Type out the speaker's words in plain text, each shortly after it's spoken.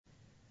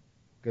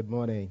Good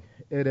morning.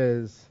 It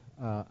is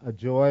a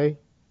joy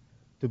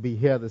to be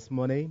here this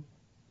morning,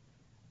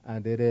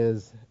 and it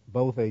is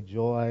both a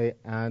joy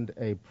and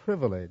a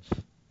privilege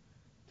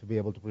to be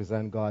able to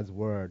present God's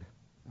Word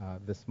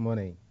this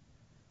morning.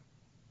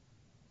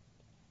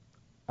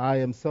 I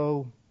am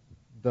so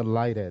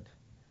delighted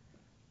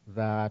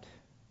that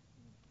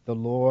the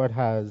Lord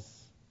has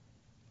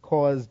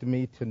caused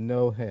me to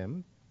know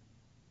Him,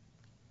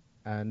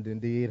 and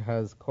indeed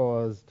has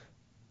caused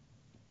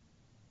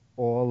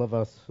all of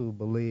us who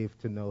believe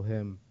to know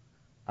Him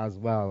as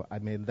well. I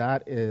mean,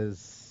 that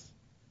is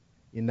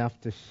enough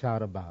to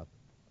shout about.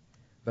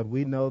 That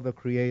we know the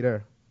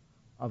Creator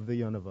of the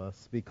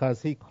universe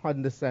because He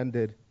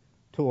condescended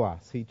to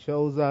us. He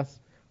chose us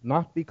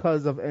not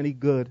because of any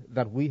good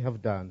that we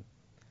have done,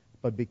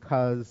 but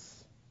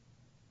because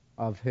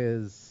of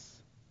His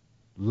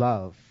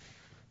love,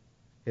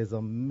 His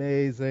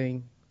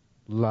amazing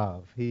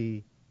love.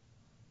 He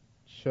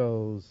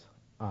chose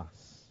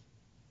us.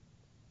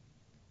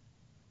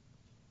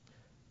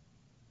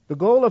 The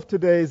goal of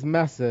today's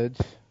message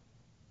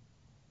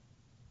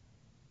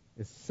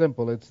is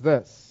simple. It's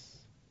this: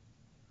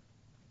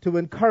 to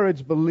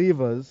encourage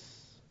believers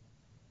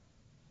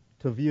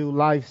to view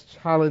life's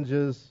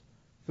challenges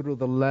through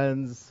the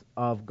lens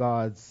of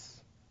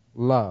God's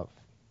love.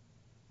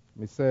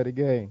 Let me say it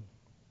again.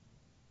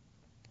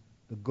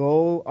 The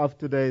goal of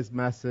today's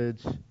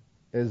message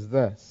is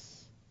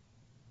this: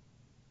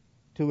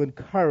 to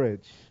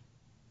encourage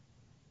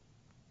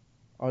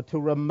or to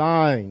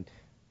remind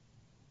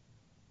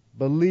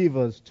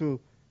believers to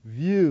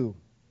view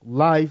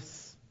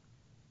life's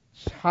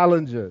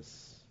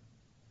challenges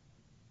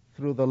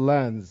through the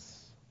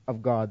lens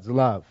of God's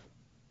love.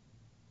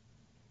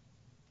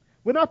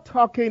 We're not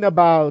talking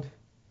about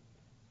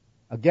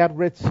a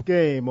get-rich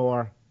scheme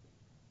or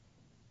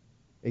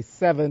a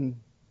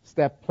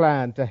 7-step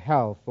plan to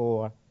health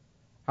or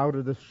how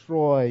to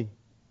destroy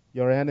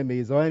your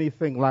enemies or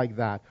anything like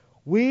that.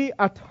 We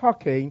are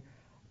talking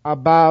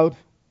about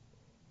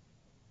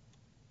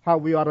how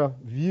we ought to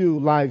view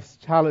life's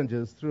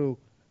challenges through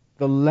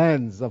the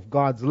lens of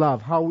God's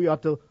love, how we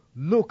ought to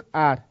look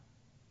at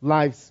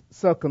life's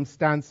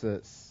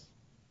circumstances.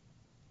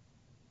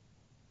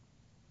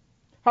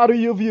 How do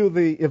you view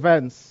the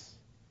events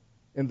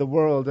in the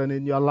world and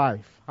in your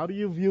life? How do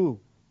you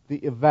view the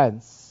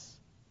events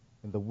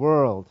in the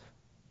world,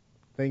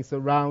 things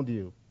around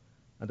you,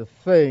 and the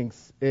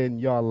things in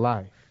your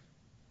life?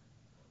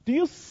 Do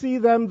you see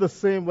them the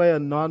same way a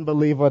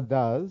non-believer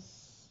does?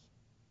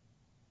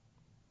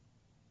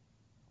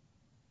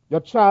 Your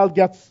child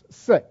gets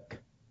sick.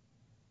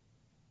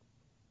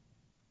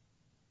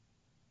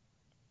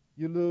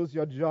 You lose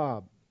your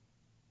job.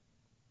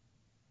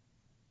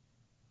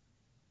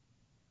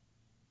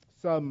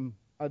 Some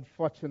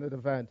unfortunate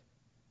event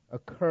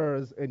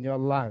occurs in your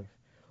life.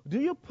 Do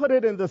you put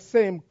it in the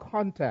same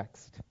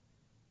context?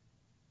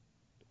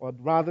 Or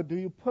rather, do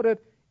you put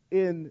it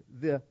in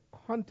the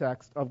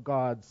context of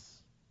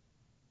God's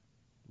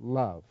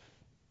love?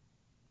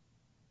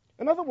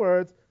 In other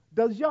words,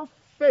 does your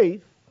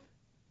faith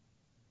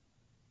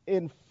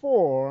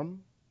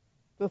inform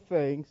the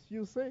things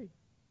you see?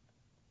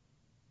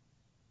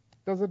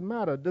 Does it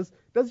matter?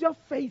 Does your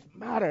faith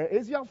matter?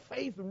 Is your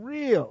faith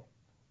real?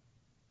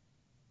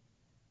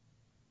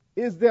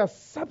 Is there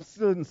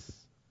substance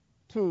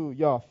to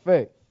your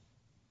faith?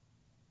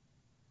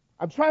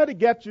 I'm trying to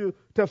get you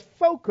to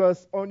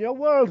focus on your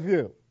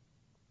worldview,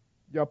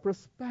 your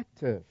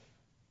perspective,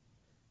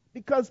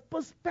 because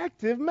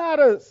perspective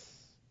matters.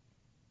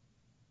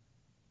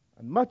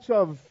 And much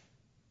of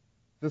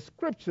the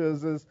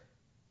Scriptures is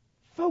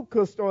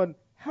focused on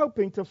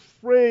helping to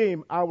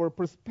frame our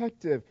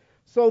perspective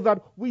so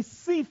that we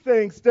see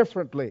things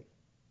differently.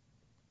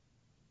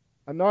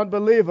 A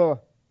non-believer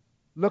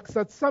looks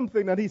at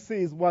something and he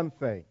sees one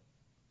thing.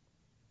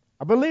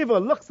 A believer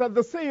looks at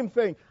the same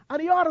thing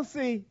and he ought to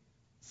see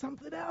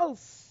something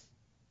else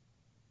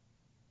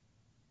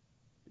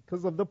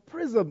because of the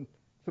prism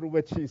through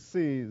which he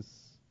sees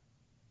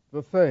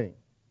the thing.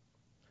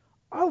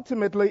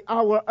 Ultimately,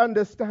 our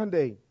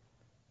understanding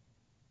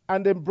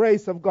and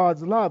embrace of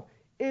God's love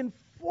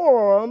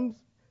informs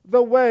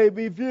the way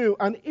we view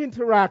and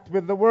interact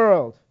with the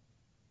world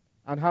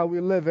and how we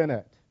live in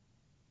it.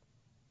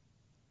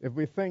 If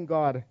we think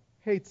God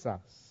hates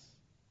us,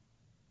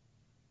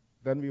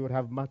 then we would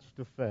have much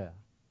to fear.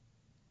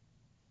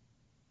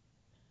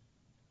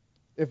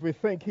 If we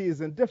think He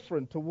is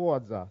indifferent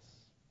towards us,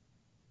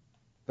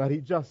 that He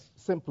just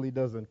simply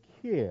doesn't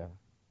care,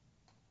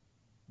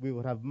 we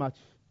would have much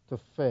to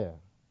fear.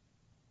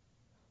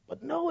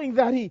 But knowing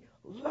that He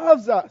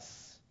loves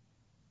us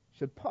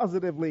should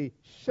positively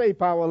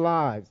shape our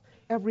lives,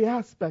 every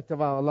aspect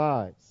of our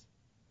lives.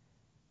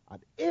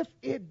 And if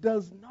it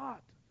does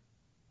not,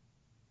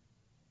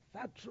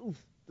 that truth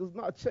does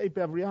not shape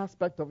every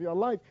aspect of your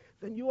life,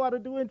 then you ought to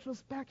do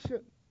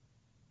introspection.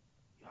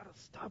 You ought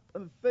to stop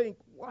and think,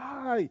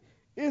 why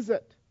is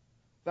it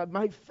that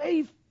my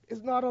faith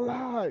is not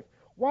alive?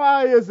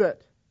 Why is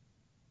it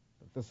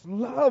that this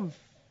love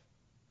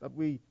that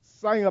we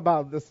sang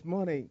about this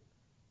morning,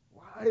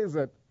 why Why is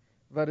it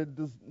that it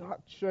does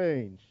not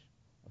change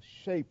or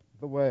shape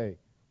the way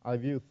I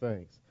view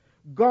things?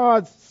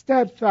 God's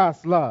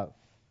steadfast love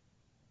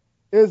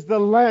is the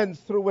lens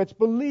through which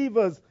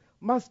believers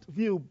must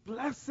view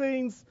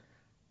blessings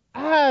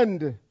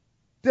and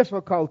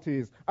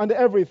difficulties and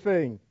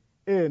everything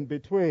in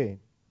between.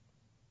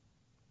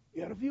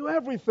 You have to view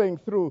everything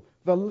through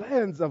the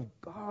lens of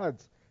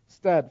God's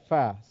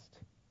steadfast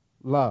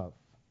love.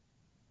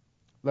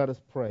 Let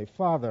us pray.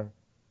 Father,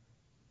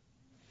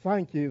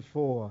 thank you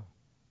for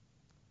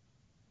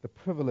the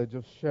privilege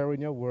of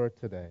sharing your word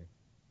today.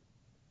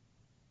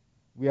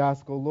 We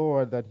ask, O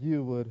Lord, that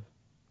you would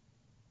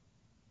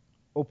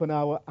open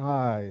our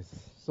eyes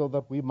so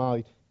that we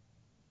might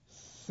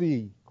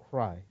see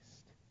Christ.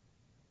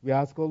 We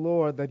ask, O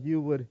Lord, that you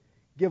would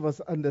give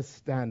us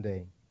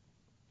understanding.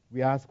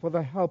 We ask for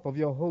the help of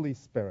your Holy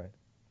Spirit.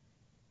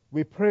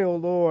 We pray, O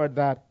Lord,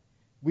 that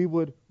we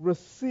would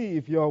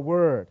receive your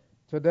word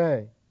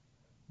today.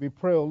 We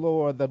pray, O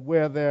Lord, that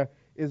where there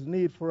is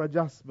need for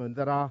adjustment,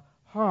 that our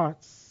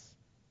hearts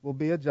will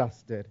be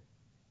adjusted.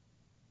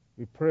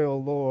 We pray, O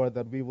Lord,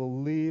 that we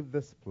will leave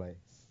this place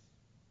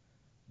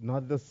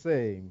not the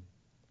same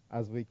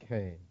as we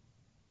came,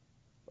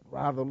 but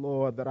rather,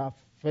 Lord, that our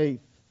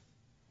faith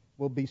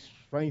will be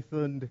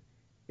strengthened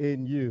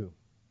in you.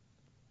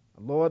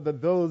 And Lord, that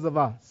those of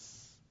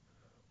us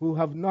who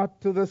have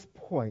not to this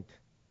point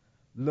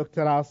looked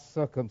at our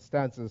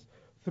circumstances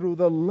through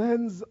the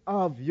lens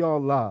of your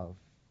love,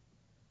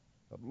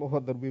 that,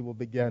 Lord, that we will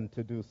begin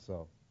to do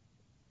so.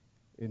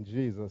 In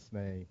Jesus'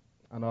 name.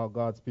 And all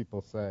God's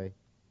people say,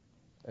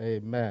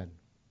 amen.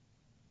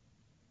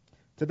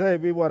 Today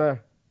we want to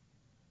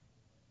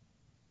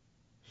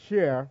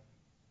share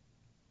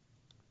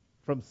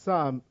from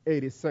Psalm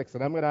 86.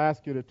 And I'm going to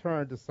ask you to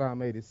turn to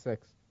Psalm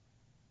 86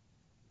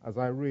 as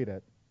I read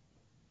it.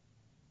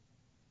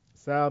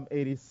 Psalm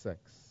 86,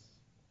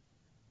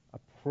 a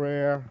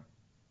prayer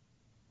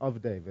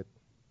of David.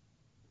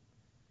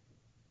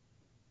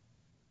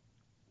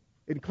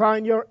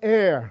 Incline your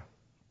ear,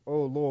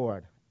 O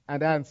Lord,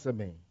 and answer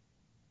me,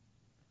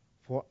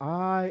 for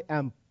I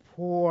am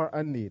poor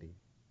and needy.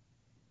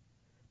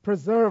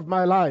 Preserve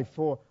my life,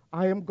 for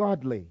I am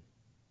godly.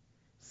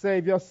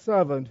 Save your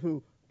servant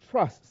who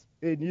trusts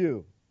in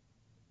you.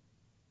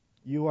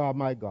 You are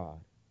my God.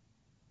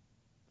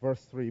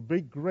 Verse 3,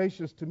 be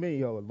gracious to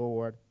me, O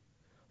Lord,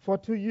 for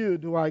to you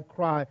do I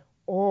cry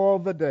all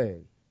the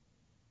day.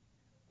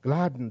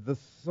 Gladden the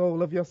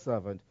soul of your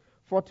servant,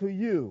 for to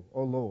you,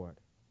 O Lord,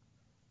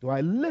 do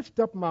I lift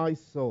up my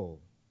soul.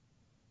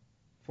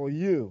 For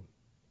you,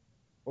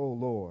 O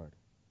Lord,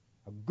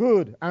 are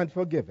good and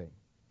forgiving,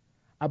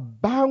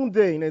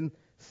 abounding in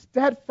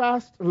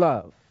steadfast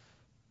love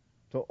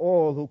to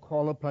all who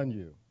call upon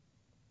you.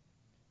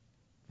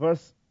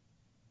 Verse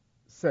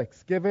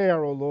 6, give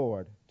ear, O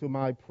Lord, to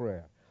my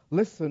prayer.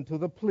 Listen to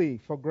the plea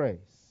for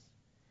grace.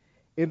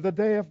 In the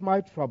day of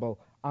my trouble,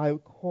 I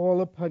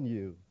call upon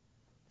you,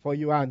 for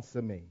you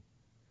answer me.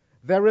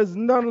 There is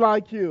none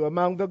like you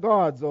among the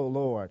gods, O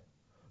Lord,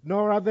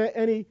 nor are there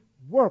any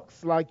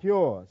works like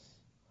yours.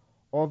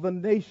 All the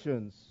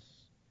nations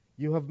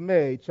you have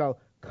made shall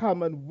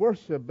come and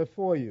worship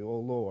before you, O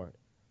Lord,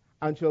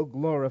 and shall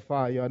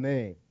glorify your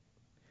name.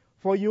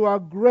 For you are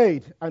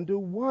great and do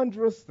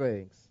wondrous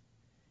things.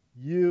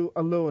 You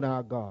alone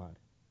are God.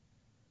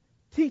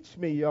 Teach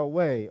me your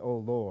way, O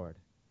Lord,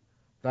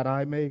 that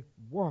I may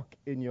walk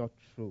in your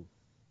truth.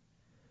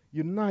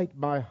 Unite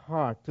my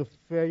heart to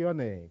fear your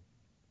name.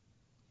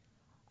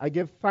 I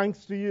give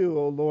thanks to you,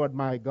 O Lord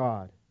my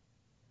God,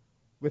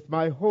 with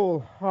my whole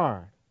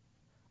heart,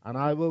 and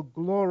I will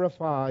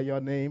glorify your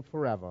name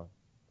forever.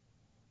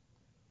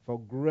 For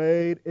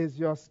great is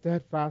your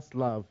steadfast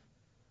love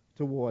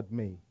toward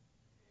me.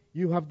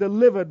 You have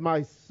delivered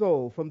my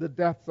soul from the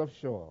depths of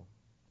Sheol.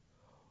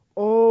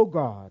 O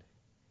God,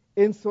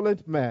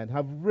 insolent men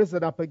have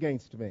risen up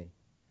against me.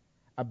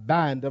 A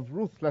band of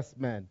ruthless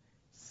men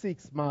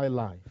seeks my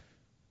life,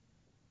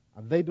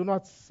 and they do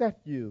not set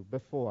you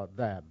before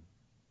them.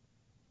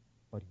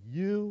 But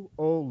you,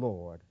 O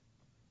Lord,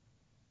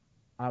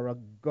 are a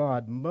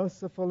God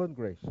merciful and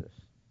gracious,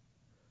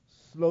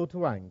 slow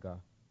to anger,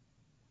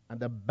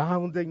 and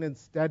abounding in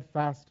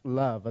steadfast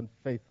love and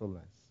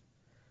faithfulness.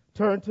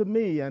 Turn to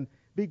me and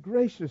be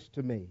gracious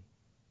to me.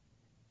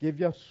 Give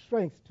your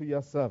strength to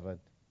your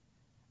servant,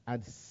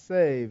 and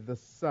save the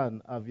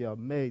son of your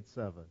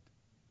maidservant.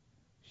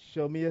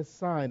 Show me a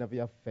sign of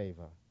your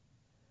favor,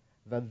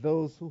 that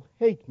those who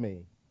hate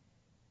me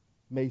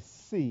may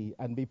see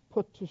and be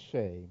put to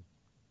shame,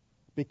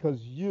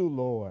 because you,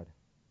 Lord,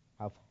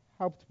 have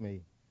helped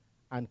me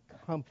and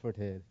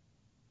comforted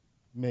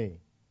me.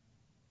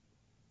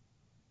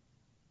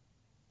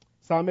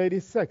 Psalm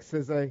 86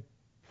 is a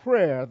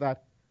prayer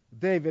that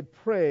David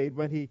prayed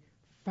when he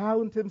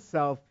found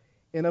himself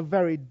in a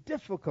very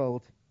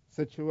difficult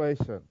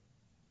situation.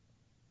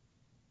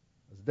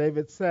 As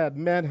David said,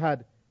 men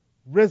had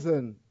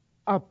risen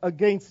up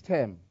against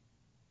him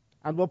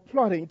and were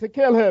plotting to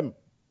kill him.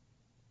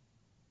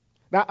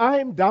 Now, I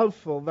am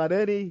doubtful that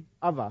any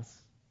of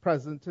us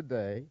present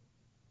today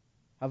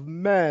of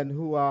men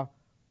who are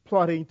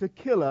plotting to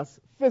kill us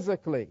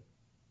physically.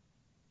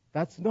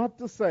 That's not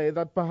to say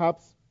that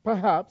perhaps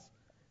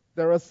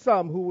there are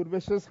some who would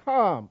wish us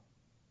harm,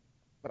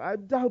 but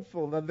I'm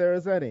doubtful that there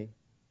is any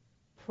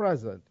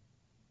present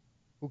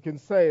who can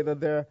say that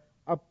there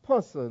are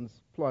persons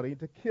plotting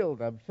to kill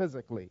them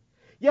physically.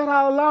 Yet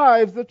our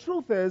lives, the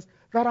truth is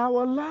that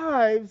our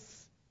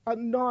lives are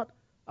not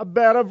a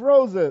bed of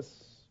roses,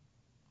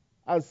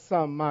 as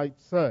some might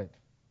say.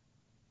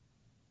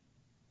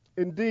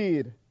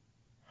 Indeed,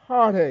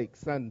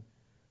 heartaches and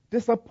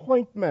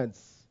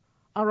disappointments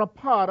are a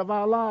part of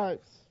our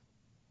lives.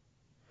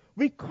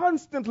 We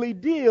constantly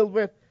deal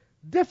with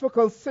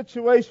difficult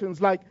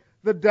situations like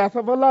the death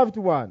of a loved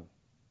one,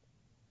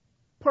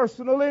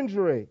 personal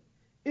injury,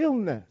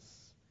 illness,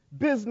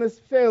 business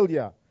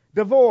failure,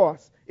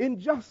 divorce,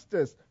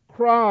 injustice,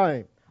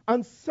 crime,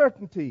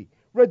 uncertainty,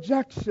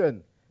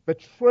 rejection,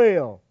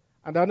 betrayal,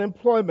 and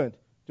unemployment,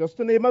 just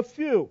to name a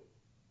few.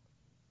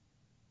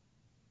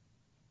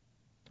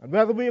 And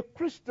whether we are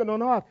Christian or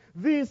not,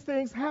 these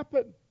things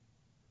happen.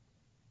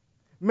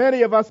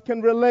 Many of us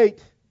can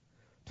relate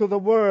to the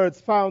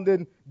words found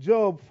in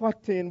Job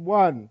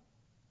 14:1.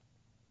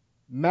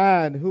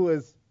 Man who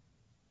is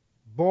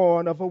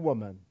born of a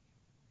woman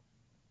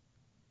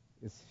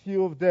is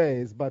few of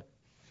days, but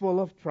full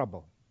of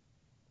trouble.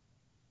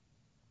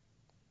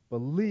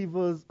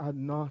 Believers are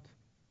not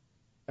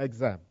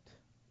exempt.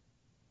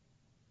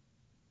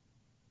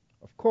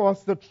 Of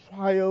course, the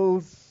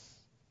trials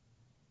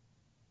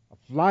of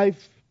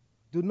life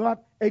do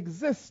not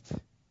exist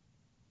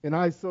in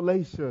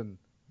isolation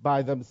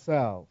by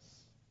themselves.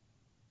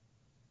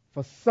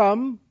 For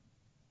some,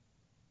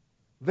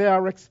 they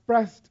are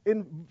expressed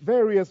in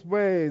various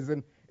ways,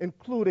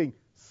 including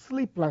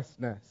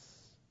sleeplessness,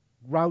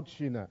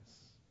 grouchiness,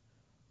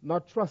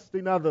 not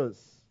trusting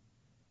others,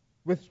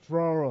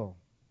 withdrawal,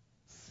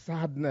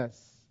 sadness,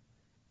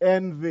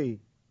 envy,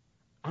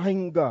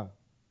 anger,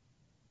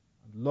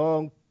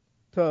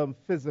 long-term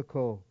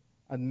physical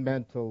and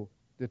mental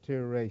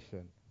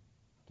deterioration,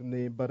 to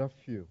name but a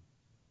few.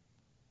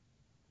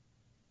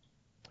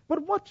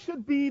 But what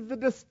should be the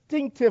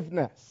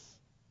distinctiveness?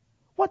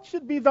 What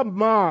should be the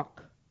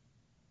mark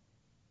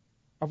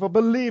of a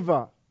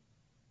believer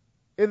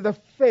in the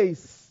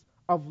face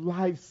of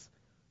life's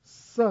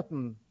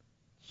certain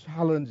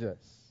challenges?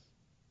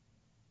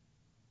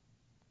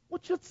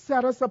 What should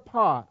set us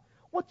apart?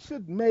 What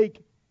should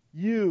make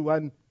you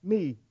and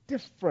me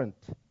different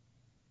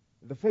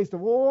in the face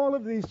of all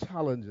of these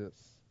challenges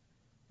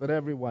that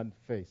everyone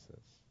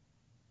faces?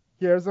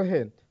 Here's a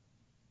hint.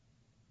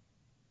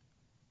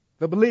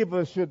 The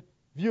believer should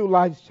view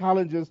life's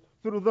challenges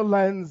through the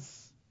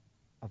lens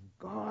of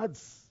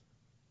God's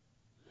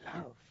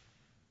love.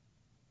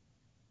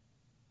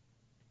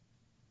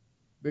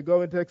 We're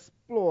going to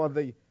explore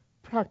the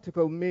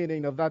practical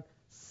meaning of that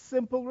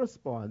simple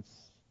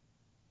response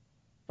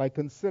by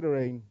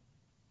considering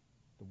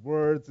the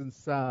words in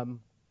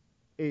Psalm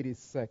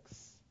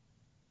 86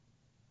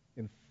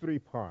 in 3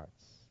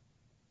 parts.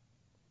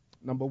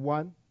 Number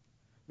 1,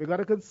 we've got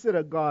to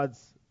consider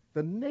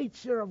the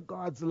nature of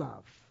God's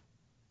love.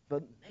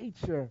 The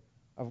nature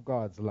of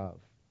God's love.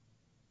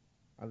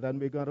 And then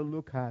we're going to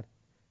look at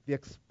the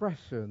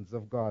expressions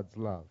of God's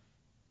love.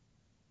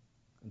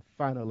 And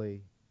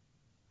finally,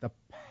 the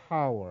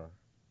power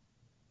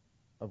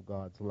of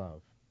God's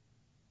love.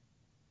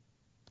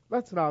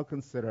 Let's now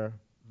consider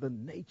the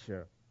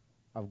nature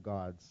of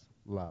God's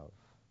love.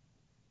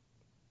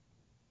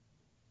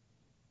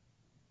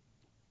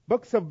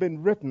 Books have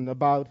been written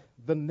about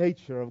the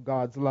nature of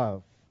God's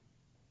love.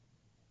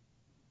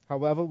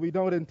 However, we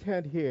don't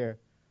intend here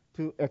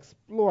to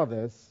explore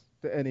this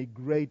to any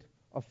great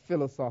or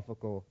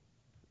philosophical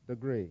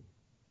degree.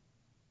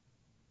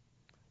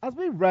 As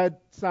we read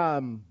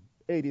Psalm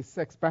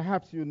 86,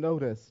 perhaps you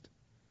noticed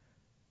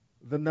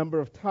the number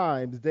of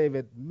times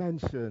David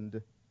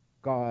mentioned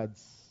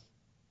God's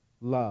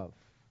love.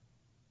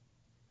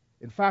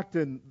 In fact,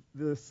 in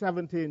the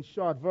 17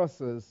 short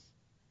verses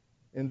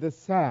in this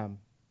psalm,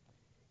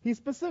 he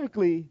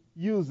specifically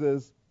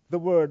uses the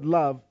word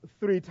love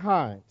 3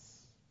 times.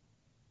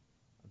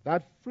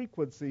 That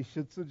frequency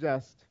should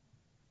suggest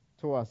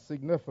to us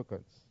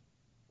significance.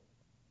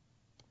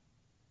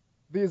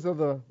 These are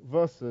the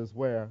verses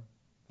where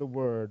the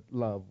word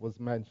love was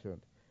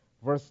mentioned.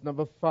 Verse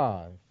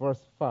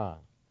 5.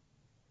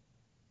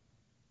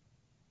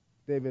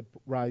 David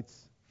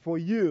writes, "For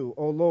you,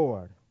 O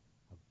Lord,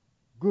 are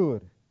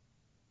good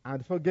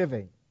and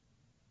forgiving,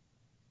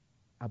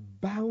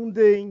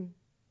 abounding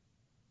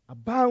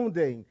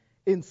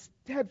in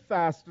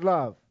steadfast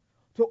love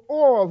to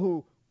all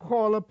who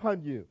call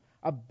upon you."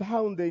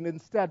 Abounding in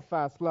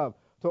steadfast love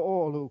to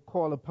all who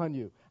call upon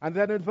you. And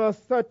then in verse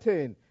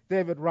 13,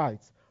 David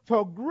writes,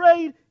 "For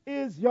great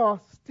is your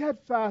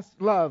steadfast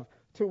love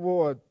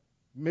toward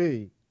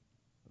me."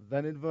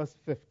 Then in verse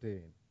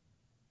 15,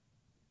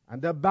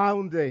 "And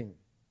abounding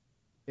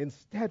in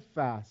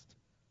steadfast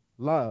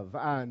love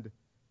and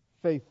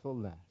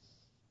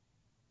faithfulness."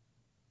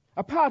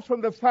 Apart from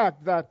the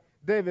fact that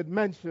David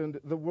mentioned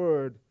the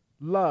word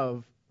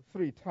love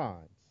 3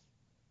 times.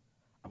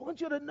 I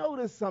want you to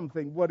notice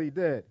something, what he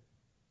did.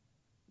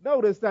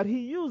 Notice that he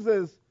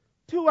uses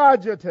 2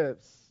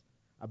 adjectives,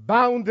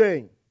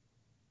 abounding,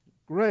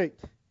 great,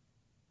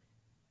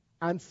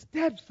 and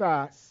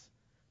steadfast,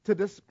 to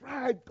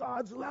describe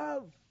God's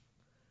love.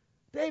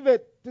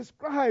 David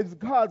describes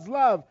God's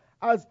love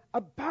as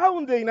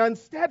abounding and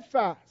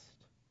steadfast.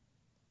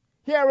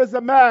 Here is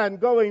a man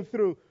going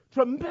through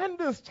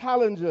tremendous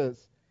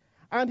challenges,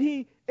 and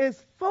he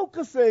is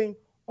focusing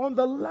on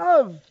the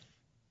love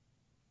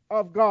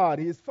of God.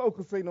 He is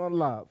focusing on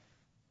love.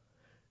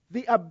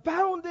 The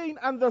abounding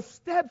and the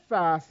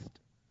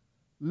steadfast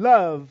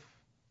love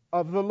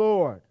of the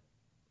Lord.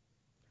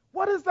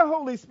 What is the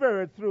Holy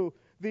Spirit, through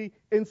the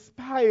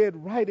inspired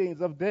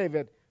writings of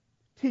David,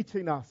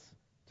 teaching us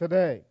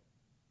today?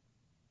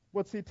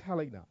 What's he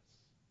telling us?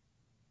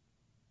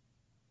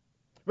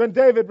 When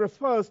David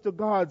refers to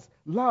God's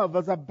love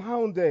as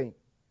abounding,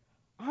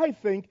 I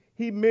think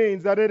he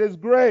means that it is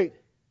great.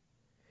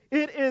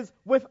 It is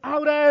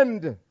without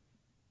end.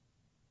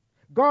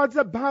 God's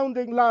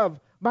abounding love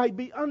might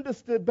be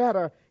understood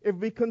better if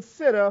we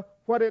consider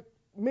what it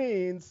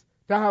means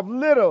to have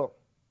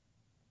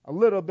a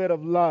little bit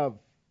of love,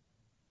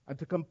 and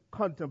to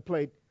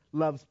contemplate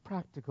love's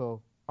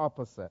practical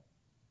opposite.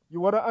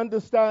 You want to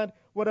understand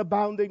what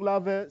abounding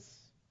love is?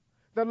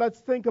 Then let's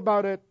think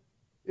about it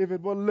if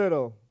it were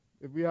little,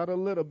 if we had a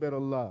little bit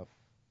of love.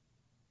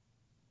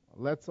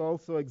 Let's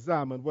also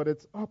examine what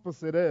its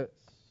opposite is.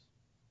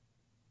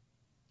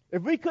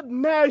 If we could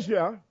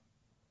measure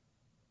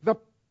the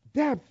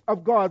depth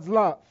of God's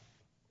love,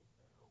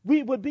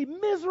 we would be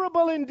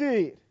miserable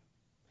indeed.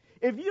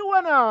 If you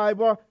and I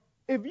were,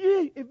 if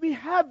we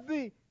had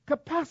the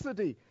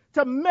capacity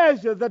to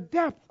measure the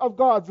depth of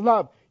God's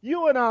love,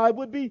 you and I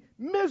would be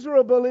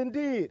miserable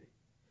indeed.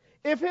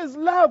 If his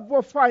love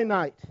were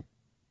finite,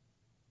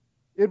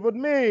 it would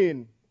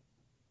mean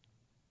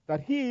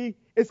that he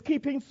is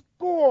keeping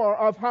score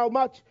of how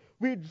much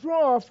we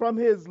draw from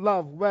his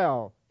love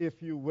well,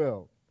 if you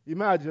will.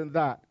 Imagine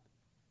that.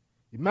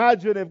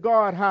 Imagine if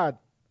God had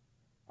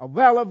a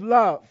well of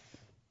love,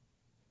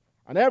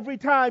 and every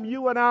time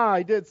you and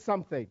I did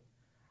something,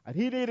 and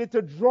he needed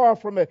to draw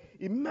from it.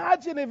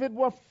 Imagine if it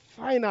were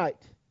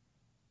finite.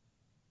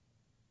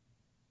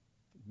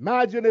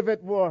 Imagine if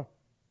it were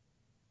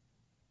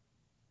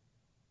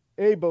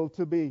able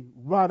to be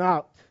run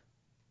out.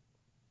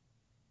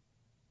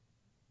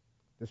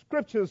 The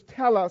scriptures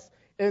tell us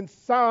in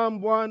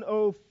Psalm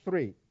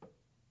 103,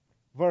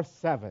 verse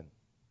 7,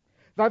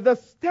 that the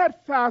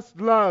steadfast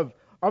love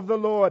of the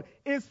Lord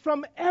is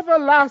from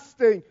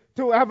everlasting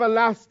to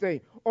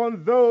everlasting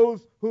on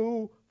those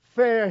who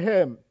fear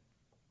him.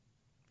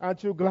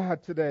 Aren't you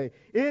glad today?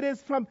 It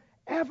is from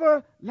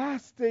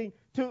everlasting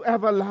to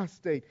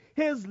everlasting.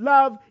 His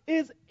love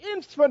is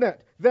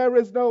infinite. There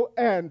is no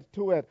end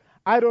to it.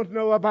 I don't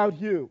know about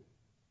you,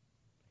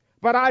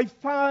 but I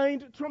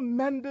find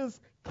tremendous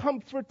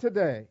comfort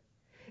today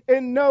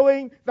in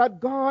knowing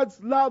that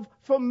God's love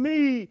for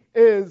me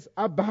is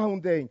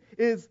abounding,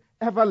 is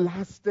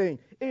everlasting,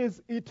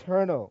 is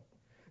eternal.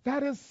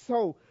 That is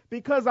so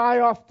because I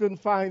often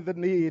find the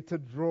need to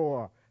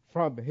draw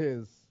from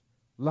his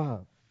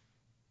love.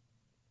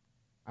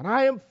 And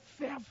I am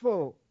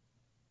fearful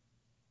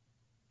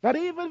that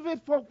even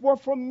if it were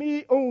for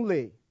me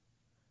only,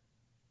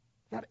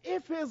 that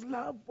if his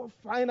love were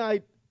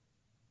finite,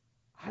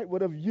 I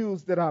would have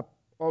used it up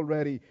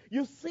already.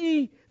 You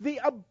see, the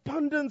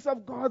abundance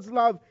of God's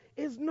love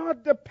is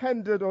not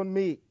dependent on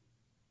me,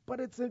 but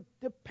it's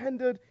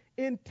dependent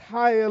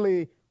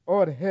entirely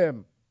on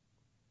him.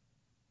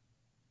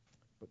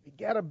 But we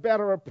get a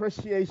better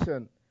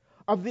appreciation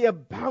of the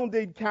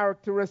abounding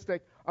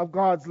characteristic of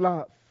God's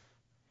love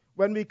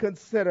when we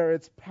consider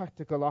its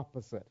practical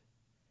opposite,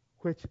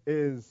 which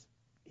is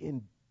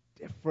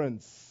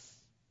indifference.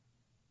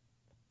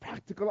 The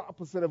practical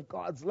opposite of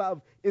God's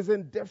love is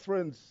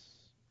indifference.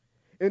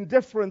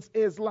 Indifference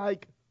is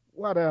like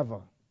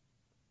whatever.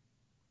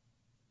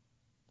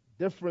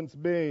 Difference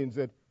means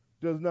it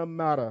does not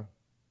matter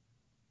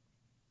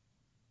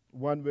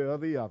one way or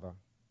the other.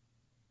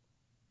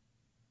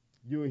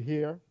 You're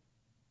here?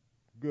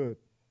 Good.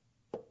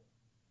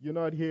 You're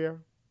not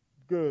here?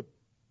 Good.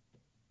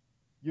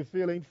 You're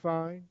feeling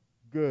fine?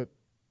 Good.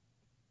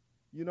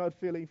 You're not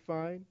feeling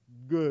fine?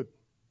 Good.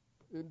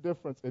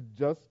 Indifference. It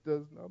just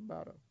does not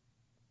matter.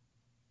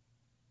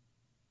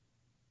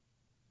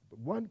 But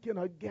one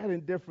cannot get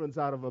indifference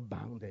out of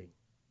abounding.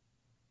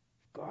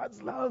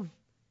 God's love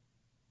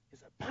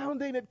is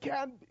abounding. It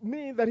can't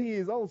mean that he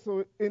is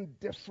also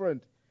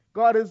indifferent.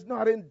 God is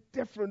not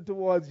indifferent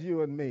towards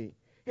you and me.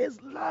 His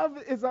love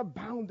is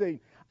abounding.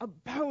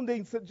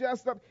 Abounding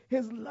suggests that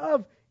his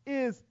love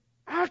is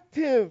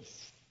active.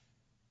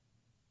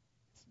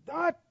 It's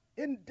not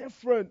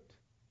indifferent.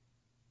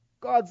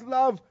 God's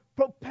love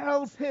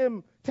propels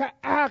him to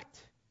act.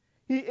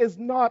 He is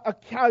not a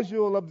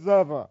casual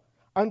observer,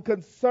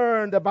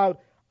 unconcerned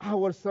about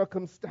our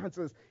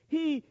circumstances.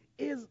 He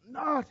is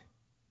not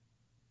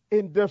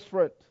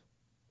indifferent.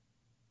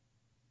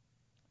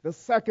 The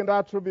second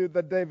attribute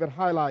that David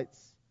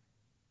highlights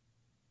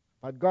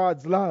But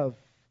God's love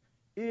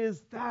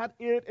is that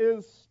it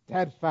is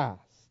steadfast.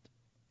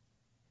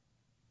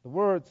 The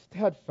word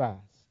steadfast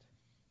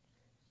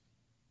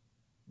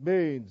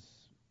means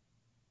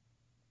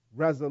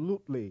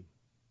resolutely,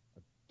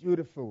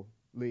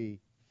 dutifully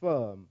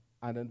firm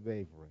and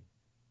unwavering.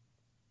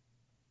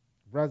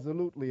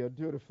 Resolutely or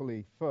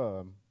dutifully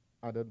firm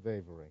and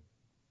unwavering.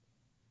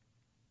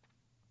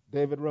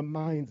 David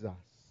reminds us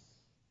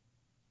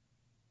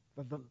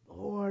that the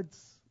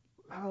Lord's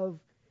love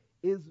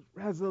is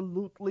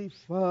resolutely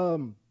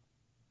firm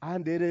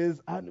and it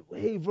is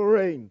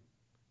unwavering.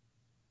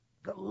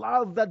 The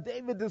love that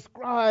David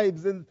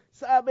describes in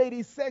Psalm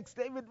 86,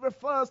 David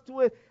refers to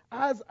it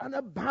as an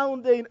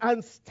abounding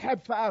and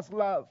steadfast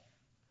love,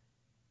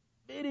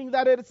 meaning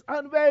that it's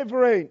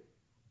unwavering.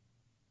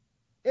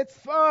 It's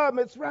firm,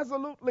 it's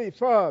resolutely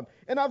firm.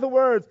 In other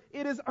words,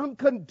 it is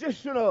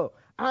unconditional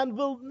and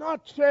will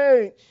not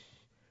change.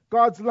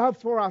 God's love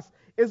for us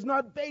is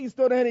not based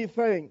on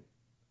anything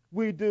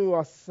we do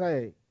or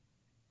say.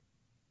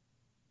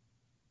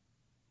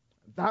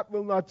 That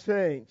will not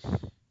change.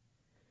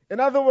 In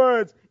other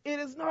words, it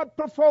is not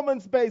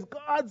performance-based.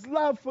 God's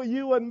love for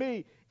you and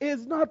me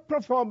is not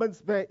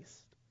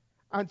performance-based.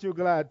 Aren't you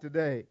glad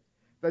today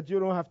that you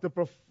don't have to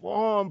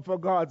perform for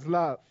God's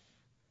love?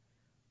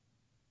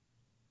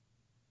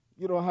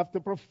 You don't have to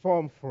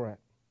perform for it.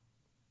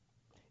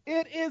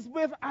 It is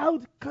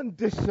without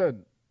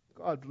condition.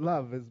 God's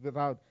love is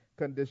without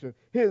condition.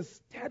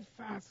 His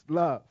steadfast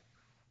love.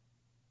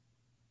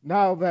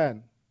 Now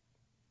then,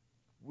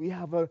 we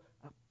have a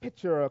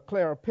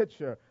clearer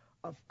picture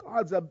of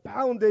God's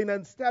abounding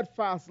and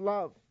steadfast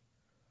love,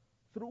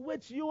 through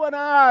which you and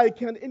I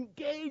can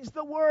engage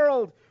the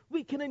world.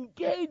 We can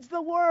engage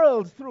the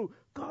world through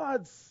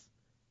God's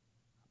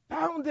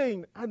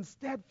abounding and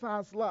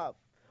steadfast love.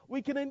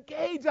 We can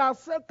engage our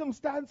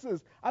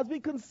circumstances as we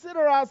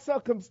consider our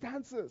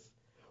circumstances.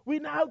 We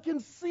now can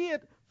see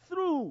it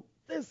through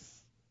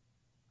this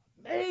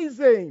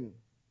amazing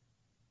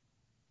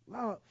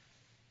love.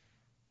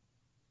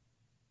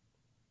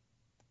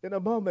 In a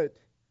moment,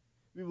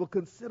 we will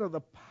consider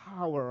the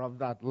power of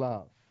that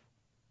love.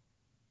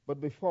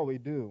 But before we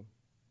do,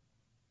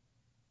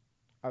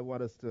 I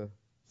want us to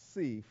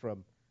see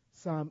from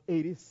Psalm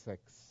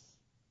 86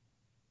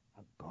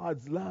 how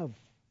God's love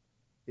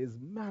is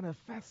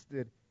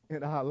manifested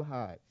in our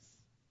lives.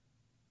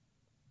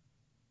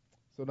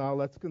 So now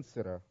let's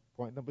consider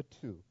point number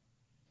 2,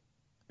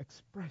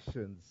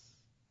 expressions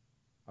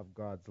of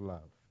God's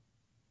love.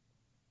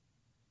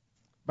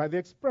 By the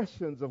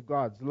expressions of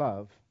God's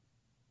love,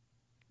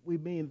 we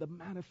mean the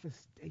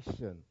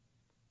manifestation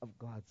of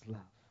God's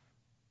love.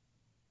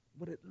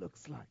 What it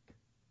looks like,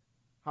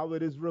 how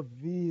it is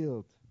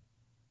revealed.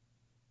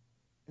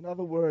 In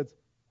other words,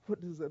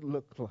 what does it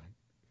look like?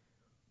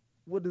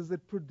 What does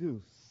it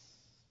produce?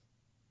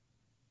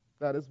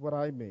 That is what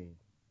I mean.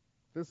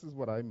 This is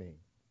what I mean.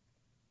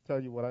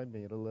 Tell you what I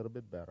mean a little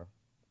bit better.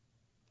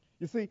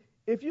 You see,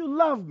 if you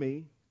love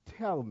me,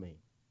 tell me.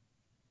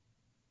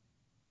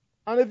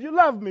 And if you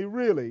love me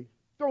really,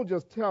 don't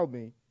just tell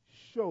me,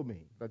 show me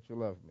that you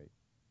love me.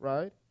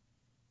 Right?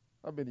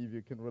 How many of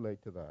you can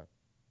relate to that?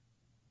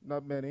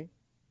 Not many.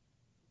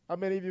 How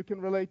many of you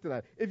can relate to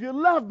that? If you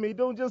love me,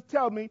 don't just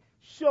tell me,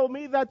 show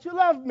me that you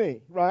love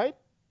me. Right?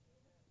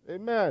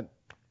 Amen.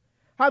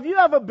 Have you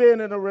ever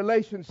been in a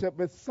relationship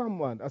with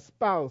someone, a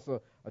spouse,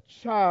 or a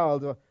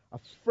child, or a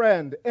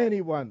friend,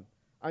 anyone,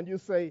 and you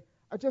say,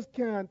 I just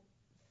can't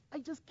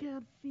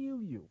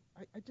feel you.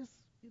 I just,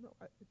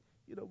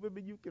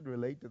 women, you can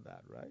relate to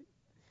that, right?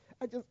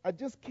 I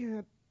just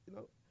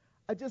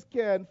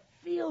can't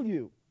feel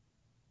you.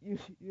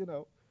 You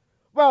know.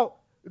 Well,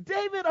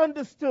 David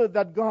understood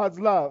that God's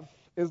love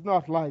is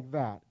not like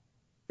that.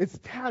 It's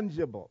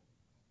tangible.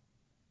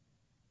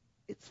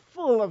 It's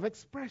full of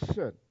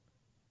expression.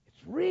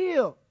 It's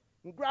real.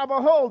 You grab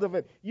a hold of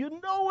it. You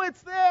know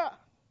it's there.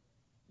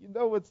 You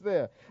know it's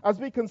there. As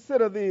we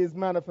consider these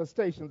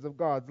manifestations of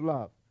God's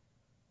love,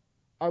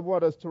 I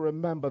want us to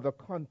remember the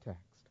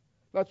context.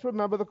 Let's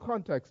remember the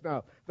context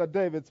now, that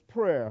David's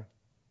prayer,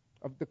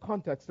 of the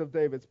context of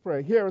David's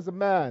prayer. Here is a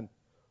man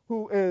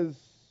who is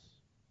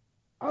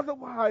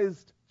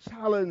otherwise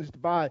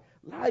challenged by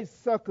life's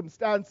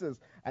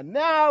circumstances, and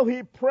now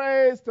he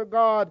prays to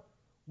God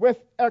with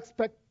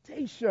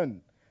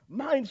expectation,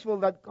 mindful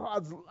that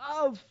God's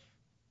love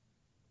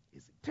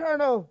is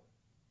eternal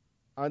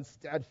and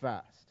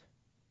steadfast.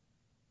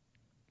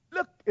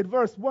 Look at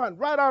verse 1,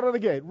 right out of the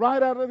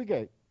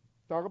gate.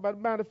 Talk about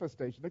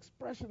manifestation,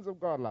 expressions of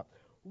God's love.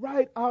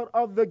 Right out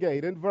of the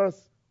gate in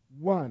verse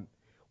 1,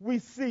 we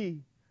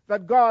see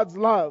that God's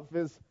love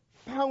is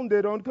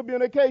founded on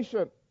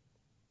communication.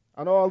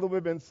 And all the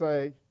women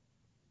say,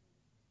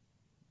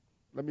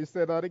 let me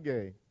say that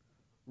again.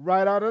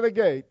 Right out of the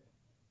gate,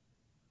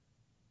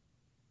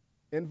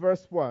 in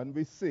verse 1,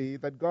 we see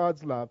that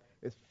God's love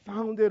is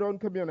founded on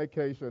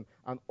communication.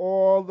 And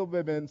all the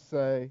women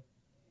say,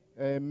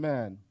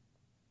 amen.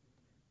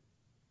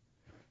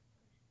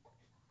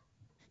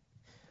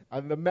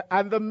 And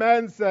the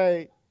men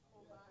say,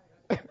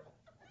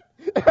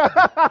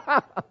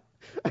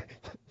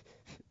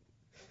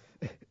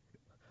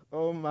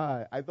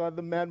 I thought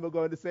the men were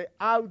going to say,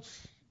 ouch.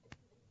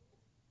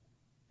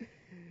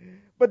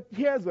 But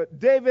here's what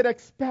David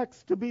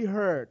expects to be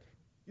heard.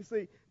 You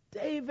see,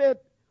 David,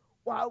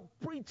 while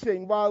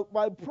preaching, while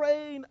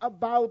praying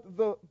about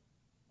the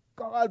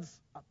God's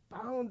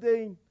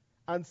abounding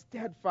and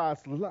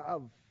steadfast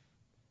love,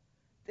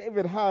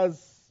 David has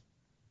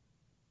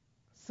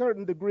a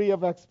certain degree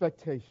of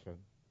expectation.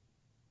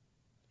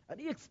 And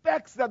he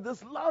expects that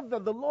this love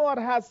that the Lord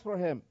has for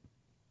him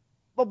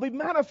will be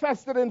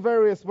manifested in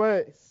various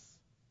ways.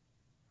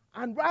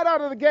 And right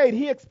out of the gate,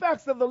 he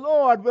expects that the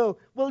Lord will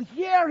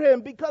hear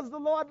him because the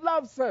Lord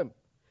loves him.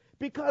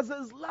 Because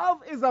his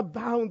love is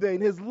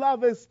abounding. His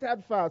love is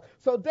steadfast.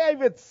 So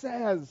David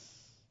says,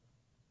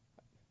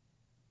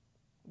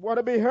 want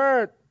to be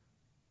heard.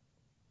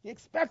 He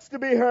expects to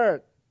be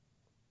heard.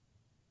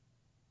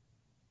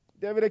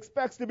 David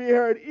expects to be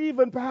heard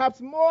even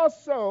perhaps more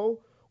so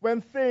when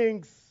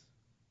things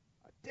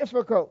are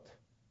difficult.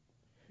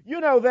 You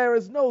know, there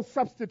is no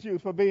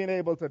substitute for being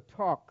able to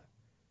talk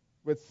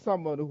with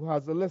someone who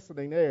has a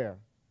listening ear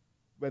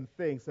when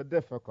things are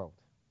difficult.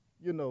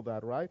 You know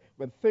that, right?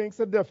 When things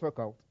are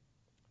difficult,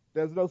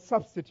 there's no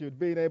substitute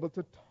being able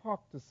to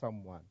talk to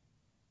someone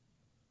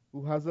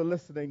who has a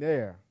listening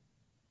ear.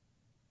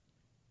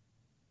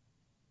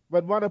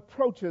 When one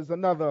approaches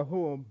another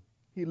whom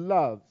he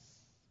loves,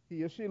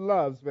 he or she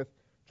loves, with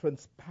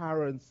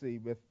transparency,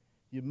 with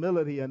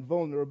humility and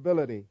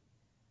vulnerability,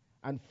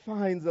 and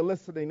finds a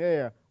listening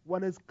ear,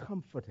 one is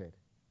comforted.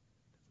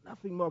 There's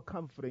nothing more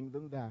comforting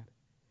than that.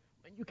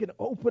 When you can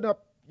open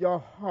up your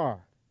heart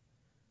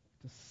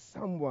to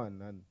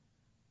someone and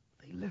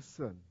they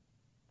listen,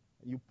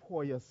 and you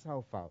pour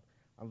yourself out,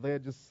 and they're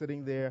just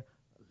sitting there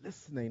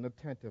listening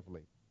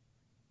attentively.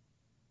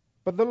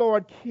 But the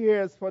Lord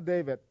cares for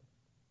David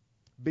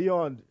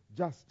beyond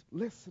just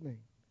listening.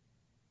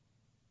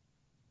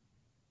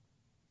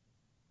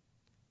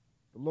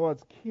 The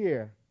Lord's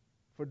care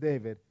for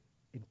David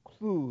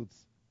includes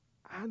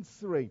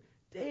answering.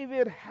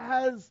 David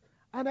has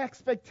an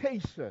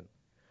expectation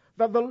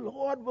that the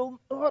Lord will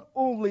not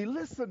only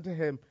listen to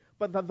him,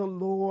 but that the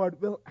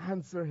Lord will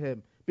answer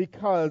him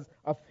because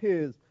of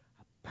his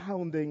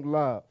abounding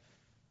love.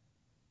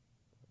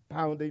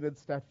 Abounding and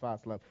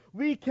steadfast love.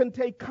 We can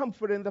take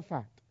comfort in the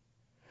fact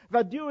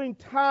that during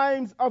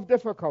times of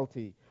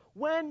difficulty,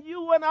 when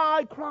you and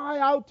I cry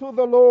out to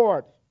the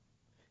Lord,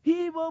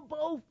 he will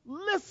both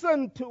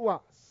listen to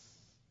us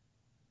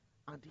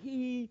and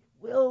he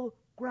will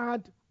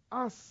grant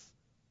us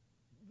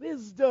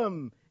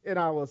wisdom in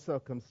our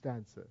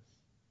circumstances.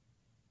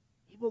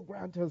 He will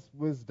grant us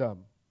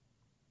wisdom.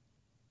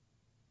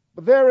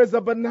 But there is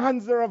a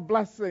bonanza of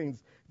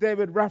blessings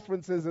David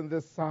references in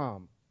this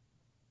psalm.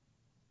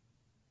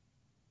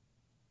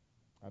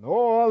 And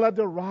all are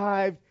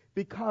derived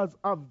because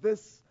of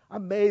this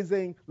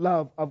amazing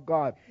love of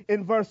God.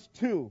 In verse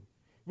 2,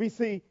 we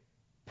see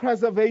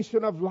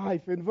preservation of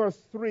life. In verse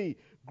 3,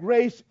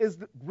 grace is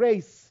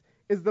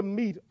the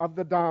meat of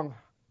the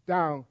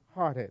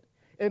downhearted.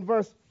 In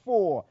verse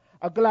 4,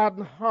 a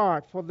gladdened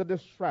heart for the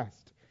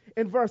distressed.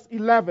 In verse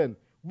 11,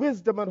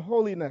 wisdom and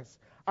holiness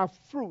are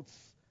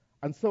fruits,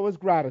 and so is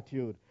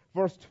gratitude.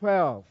 Verse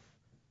 12,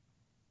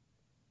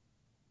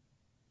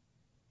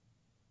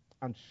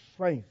 and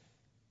strength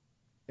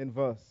in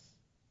verse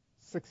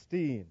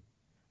 16.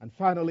 And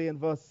finally in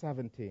verse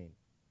 17,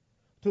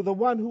 to the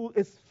one who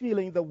is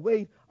feeling the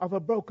weight of a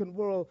broken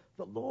world,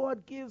 the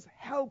Lord gives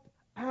help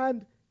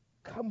and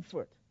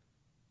comfort.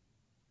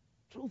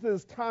 Truth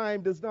is,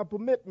 time does not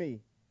permit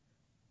me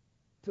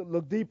to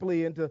look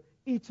deeply into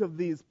each of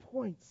these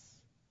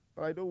points,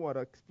 but I do want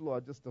to explore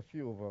just a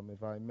few of them,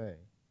 if I may.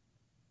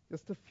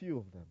 Just a few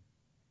of them.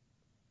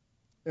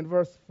 In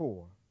verse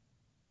 4,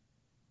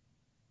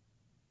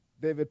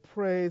 David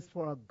prays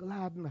for a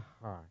gladdened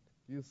heart.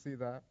 Do you see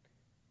that?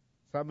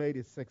 Psalm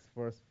 86,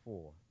 verse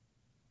 4.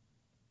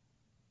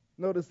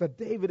 Notice that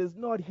David is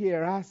not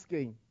here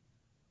asking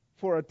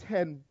for a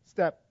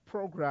 10-step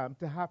program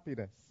to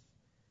happiness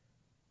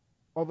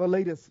or the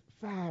latest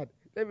fad.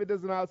 David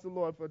doesn't ask the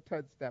Lord for a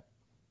 10-step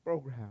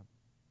program.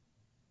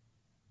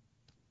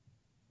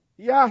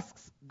 He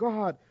asks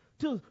God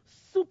to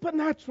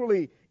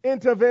supernaturally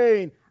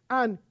intervene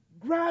and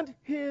grant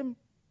him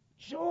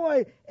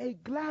joy, a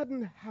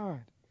gladdened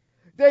heart.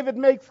 David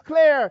makes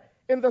clear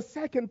in the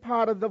second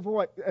part of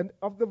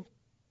the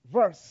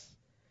verse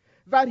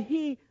that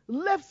he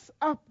lifts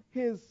up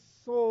his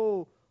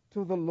soul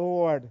to the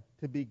Lord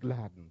to be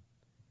gladdened.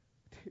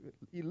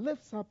 He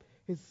lifts up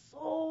his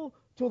soul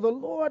to the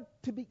Lord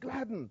to be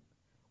gladdened.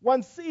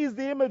 One sees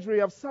the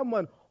imagery of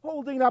someone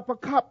holding up a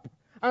cup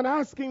and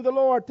asking the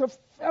Lord to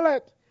fill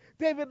it.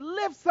 David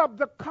lifts up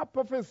the cup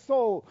of his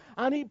soul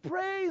and he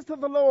prays to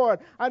the Lord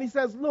and he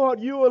says, Lord,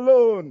 you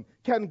alone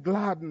can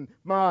gladden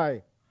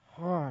my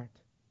heart.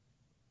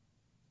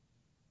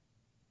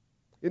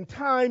 In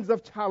times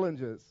of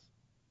challenges,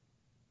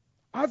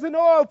 as in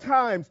all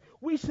times,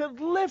 we should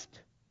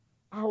lift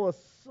our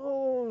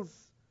souls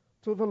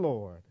to the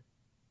Lord.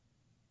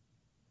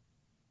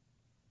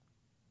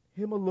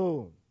 Him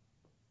alone.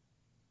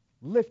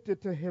 Lift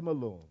it to him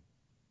alone.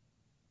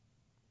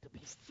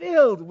 be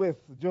filled with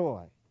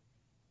joy.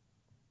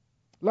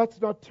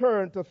 Let's not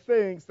turn to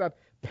things that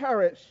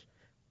perish,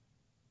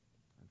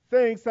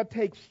 things that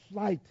take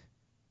flight,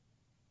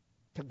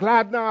 to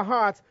gladden our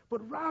hearts,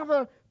 but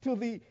rather to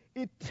the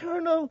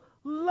eternal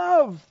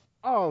love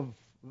of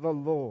the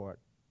Lord.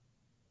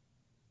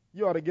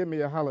 You ought to give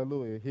me a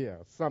hallelujah here,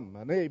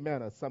 something, an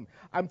amen or something.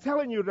 I'm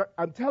telling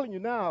you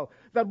now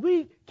that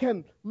we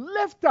can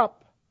lift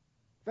up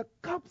the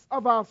cups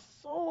of our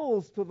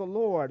souls to the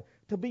Lord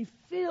to be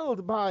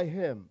filled by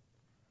Him.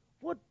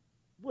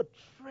 What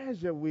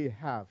treasure we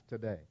have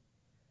today.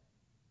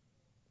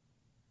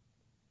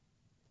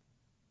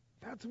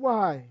 That's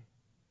why,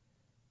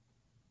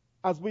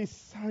 as we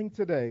sang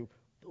today,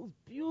 those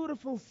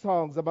beautiful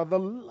songs about the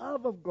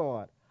love of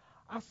God,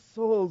 our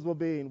souls were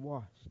being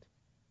washed.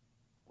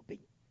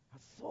 Our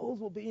souls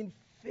were being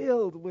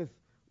filled with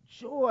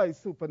joy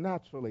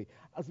supernaturally.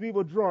 As we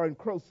were drawing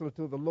closer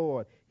to the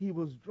Lord, He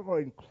was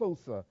drawing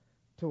closer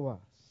to us.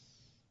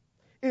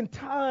 In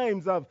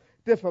times of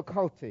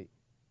difficulty,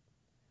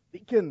 we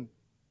can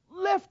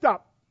lift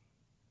up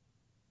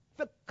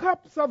the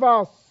cups of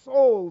our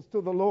souls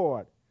to the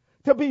Lord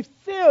to be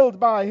filled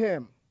by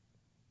Him.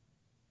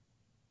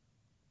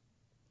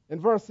 In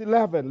verse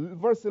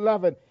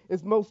 11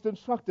 is most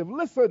instructive.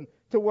 Listen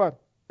to what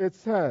it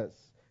says.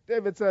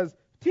 David says,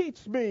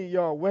 "Teach me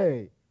your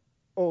way,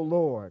 O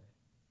Lord,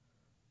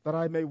 that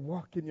I may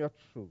walk in your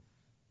truth."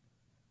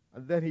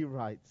 And then he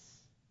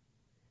writes,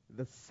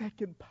 the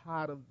second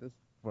part of this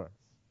verse,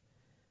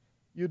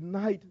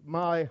 "Unite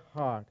my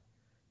heart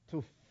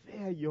to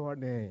fear your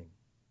name."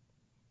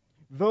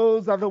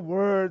 Those are the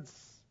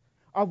words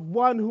of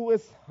one who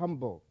is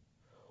humble,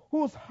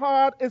 whose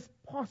heart is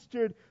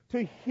postured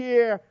to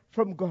hear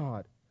from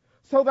God,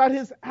 so that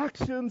his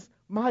actions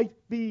might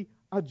be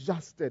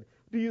adjusted.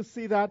 Do you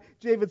see that?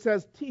 David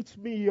says, "Teach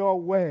me your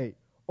way,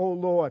 O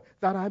Lord,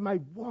 that I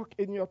might walk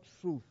in your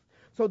truth."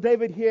 So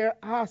David here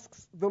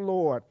asks the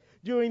Lord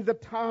during the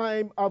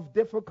time of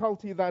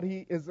difficulty that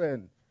he is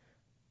in.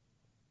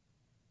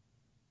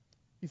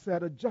 He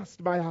said,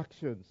 "Adjust my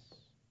actions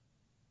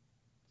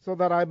so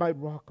that I might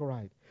walk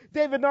right."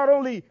 David not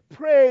only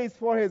prays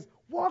for his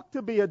walk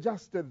to be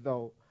adjusted,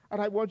 though,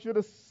 and I want you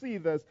to see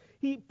this.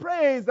 He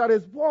prays that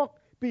his walk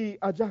be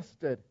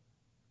adjusted.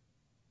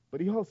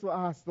 But he also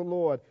asks the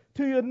Lord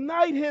to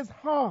unite his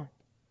heart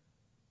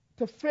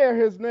to fear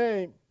his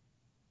name.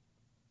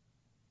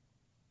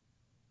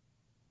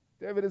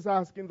 David is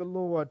asking the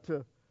Lord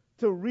to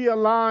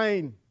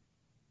realign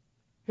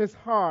his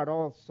heart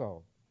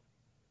also.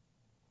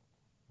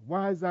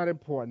 Why is that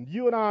important?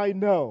 You and I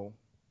know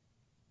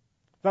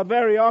that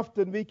very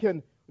often we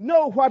can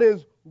know what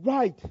is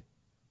right,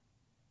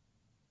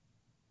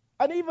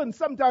 and even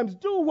sometimes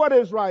do what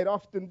is right,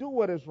 often do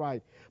what is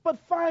right, but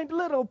find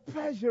little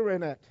pleasure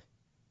in it.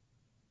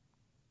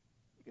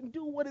 You can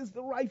do what is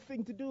the right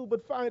thing to do,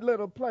 but find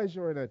little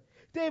pleasure in it.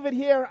 David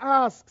here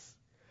asks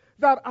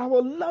that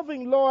our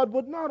loving Lord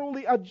would not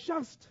only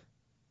adjust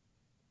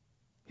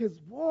his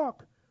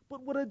walk,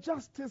 but would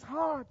adjust his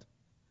heart.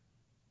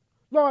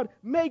 Lord,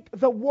 make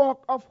the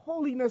walk of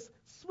holiness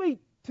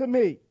sweet to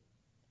me.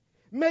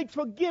 Make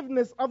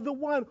forgiveness of the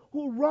one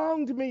who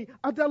wronged me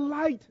a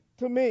delight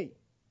to me.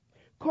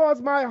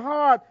 Cause my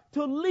heart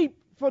to leap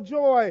for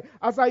joy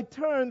as I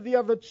turn the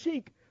other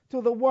cheek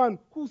to the one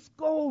who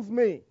scolds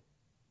me.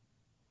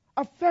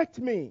 Affect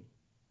me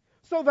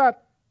so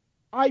that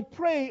I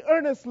pray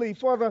earnestly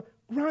for the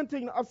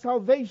granting of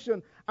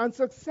salvation and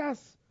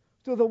success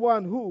to the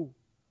one who,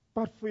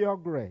 but for your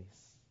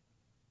grace,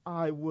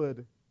 I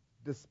would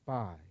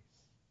despise.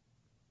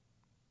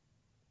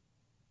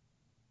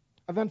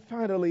 And then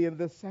finally in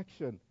this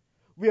section,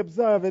 we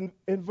observe in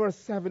verse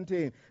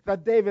 17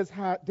 that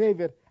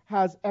David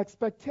has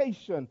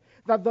expectation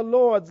that the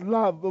Lord's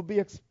love will be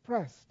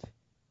expressed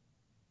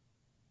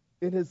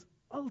in his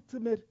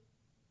ultimate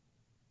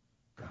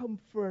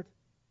comfort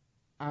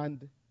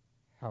and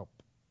help.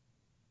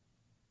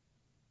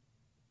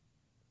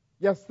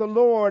 Yes, the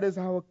Lord is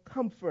our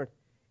comfort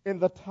in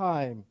the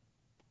time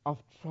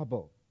of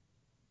trouble.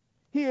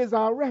 He is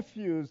our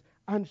refuge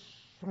and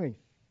strength,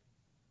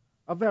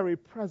 a very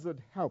present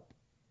help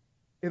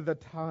in the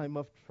time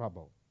of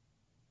trouble.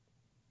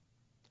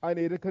 I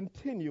need to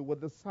continue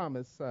what the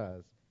psalmist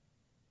says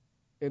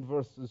in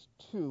verses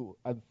 2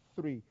 and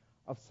 3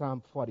 of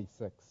Psalm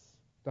 46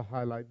 to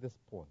highlight this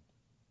point.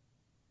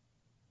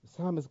 The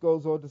psalmist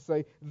goes on to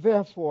say,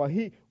 "Therefore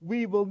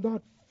we will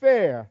not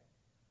fear,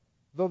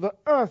 though the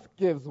earth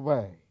gives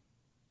way,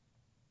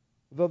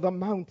 though the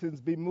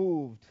mountains be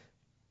moved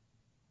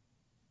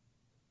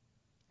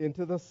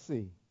into the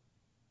sea,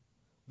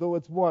 though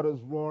its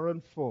waters roar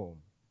and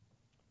foam,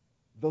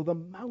 though the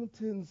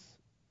mountains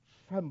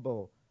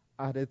tremble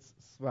at its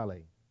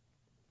swelling.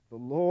 The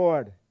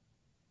Lord,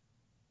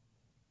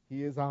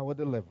 He is our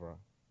deliverer.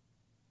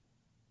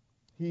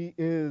 He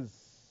is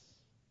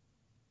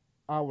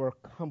our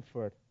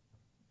comfort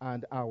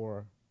and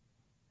our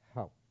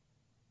help."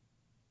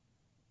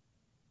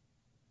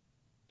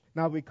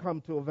 Now we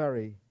come to a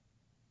very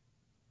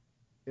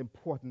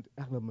important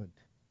element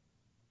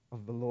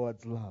of the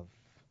Lord's love.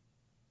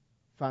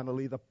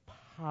 Finally, the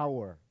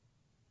power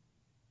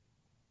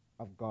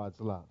of God's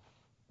love.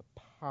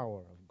 The power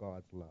of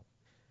God's love.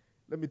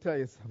 Let me tell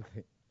you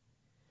something.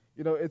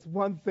 You know, it's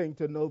one thing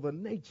to know the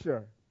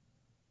nature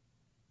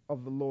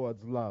of the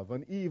Lord's love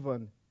and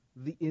even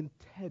the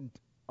intent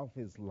of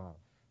his love.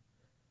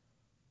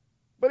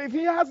 But if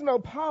he has no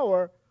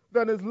power,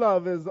 then his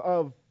love is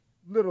of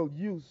little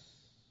use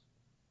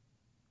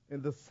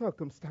in the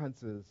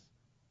circumstances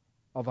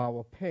of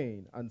our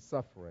pain and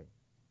suffering.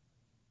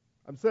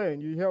 I'm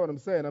saying, you hear what I'm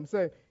saying? I'm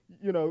saying,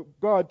 you know,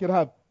 God could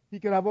have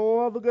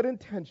all the good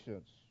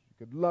intentions.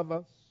 He could love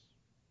us.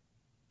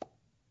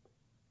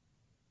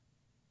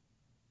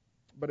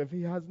 But if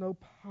he has no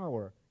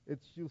power,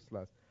 it's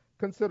useless.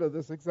 Consider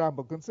this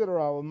example. Consider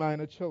our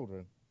minor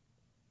children.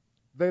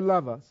 They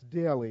love us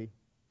dearly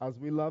as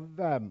we love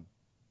them.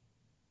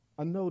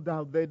 And no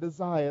doubt they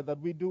desire that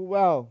we do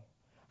well.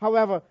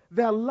 However,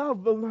 their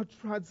love will not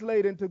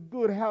translate into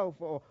good health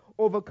or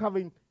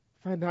overcoming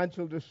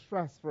financial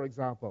distress, for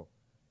example,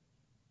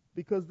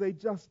 because they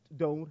just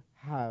don't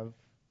have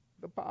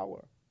the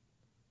power.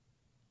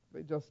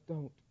 They just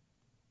don't.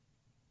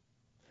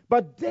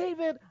 But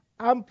David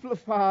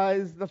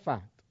amplifies the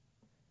fact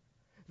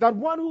that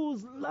one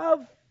whose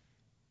love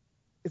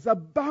is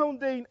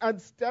abounding and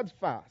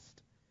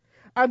steadfast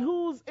and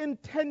whose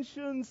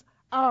intentions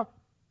are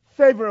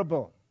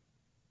favorable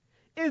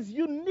is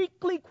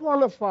uniquely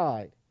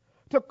qualified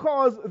to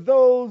cause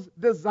those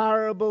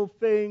desirable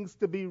things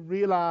to be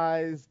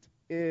realized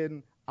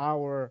in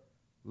our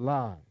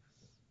lives.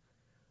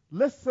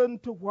 Listen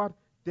to what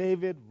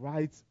David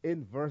writes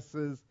in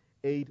verses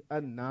 8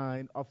 and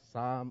 9 of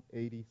Psalm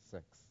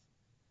 86.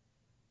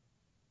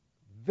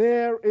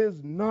 There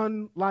is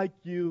none like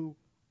you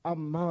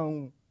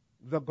among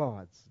the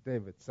gods,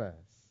 David says,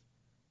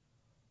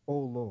 O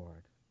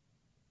Lord.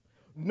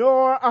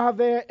 Nor are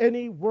there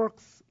any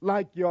works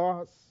like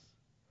yours.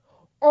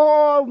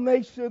 All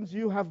nations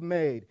you have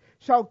made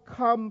shall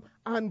come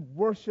and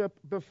worship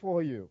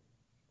before you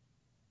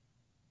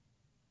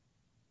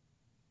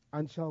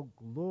and shall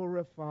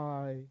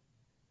glorify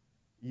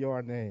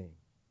your name.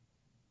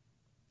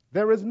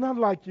 There is none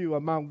like you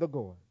among the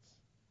gods,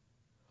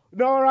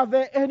 nor are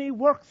there any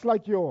works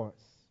like yours.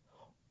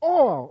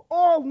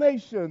 All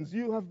nations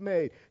you have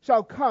made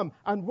shall come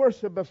and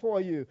worship before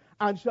you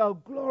and shall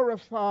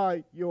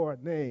glorify your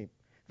name.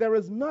 There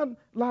is none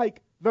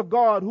like the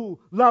God who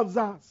loves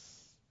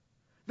us.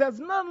 There's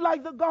none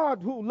like the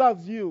God who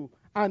loves you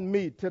and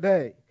me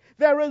today.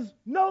 There is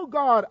no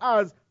God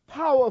as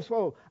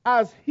powerful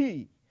as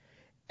he.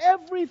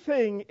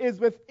 Everything is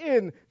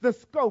within the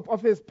scope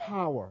of his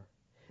power.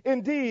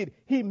 Indeed,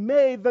 he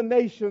made the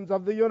nations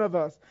of the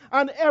universe,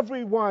 and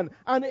everyone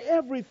and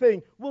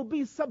everything will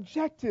be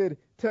subjected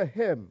to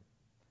him.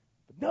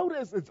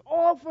 Notice, it's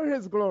all for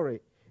his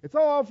glory. It's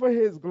all for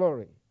his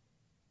glory.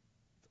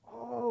 It's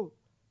all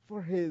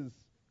for his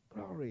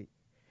glory.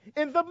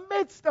 In the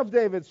midst of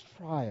David's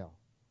trial,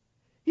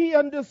 he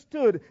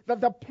understood that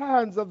the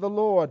plans of the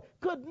Lord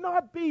could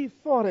not be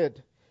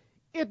thwarted.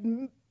 It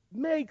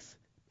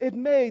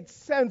made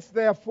sense,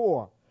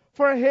 therefore,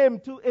 for him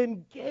to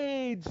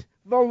engage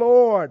the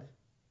Lord.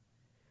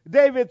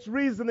 David's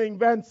reasoning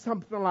went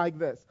something like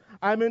this.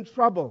 I'm in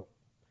trouble.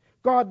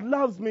 God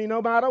loves me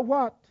no matter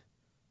what.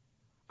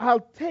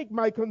 I'll take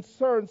my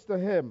concerns to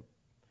him.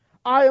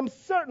 I am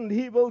certain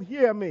he will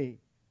hear me,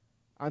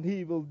 and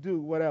he will do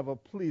whatever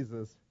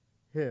pleases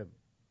him.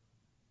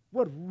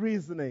 What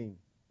reasoning.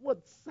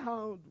 What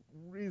sound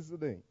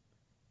reasoning.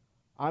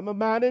 I'm a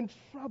man in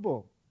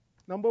trouble.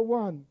 Number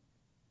one.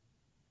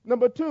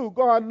 Number two,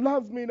 God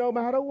loves me no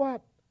matter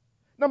what.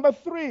 Number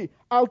three,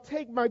 I'll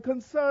take my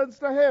concerns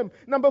to him.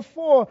 Number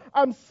four,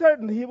 I'm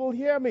certain he will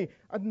hear me.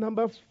 And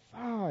number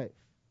five,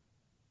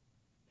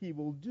 he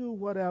will do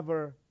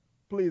whatever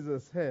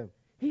pleases him.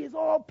 He is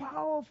all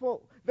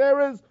powerful.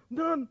 There is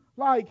none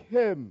like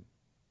him.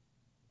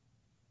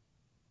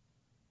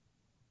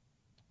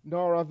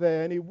 Nor are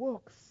there any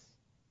works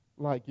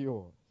like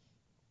yours.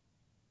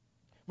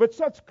 With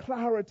such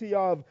clarity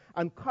of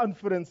and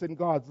confidence in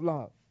God's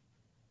love,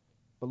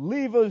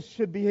 believers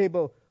should be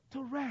able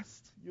to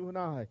rest. You and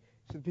I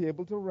should be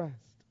able to rest.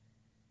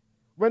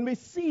 When we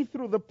see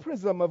through the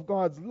prism of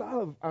God's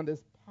love and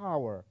his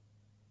power,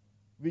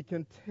 we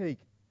can take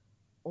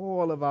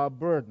all of our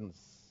burdens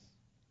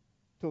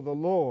to the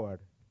Lord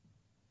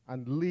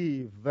and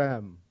leave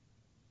them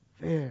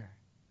there.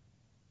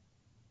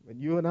 When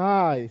you and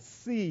I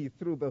see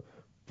through the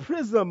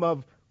prism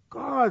of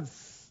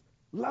God's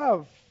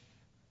love,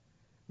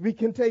 we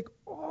can take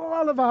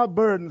all of our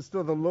burdens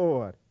to the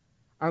Lord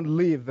and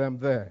leave them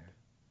there.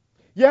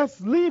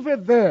 Yes, leave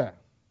it there.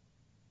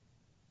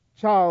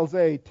 Charles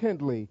A.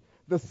 Tindley,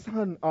 the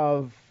son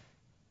of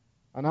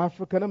an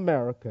African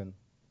American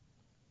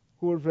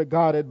who was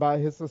regarded by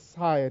his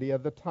society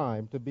at the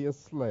time to be a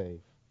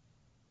slave,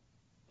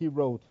 he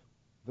wrote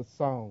the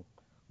song,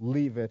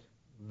 Leave It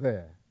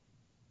There.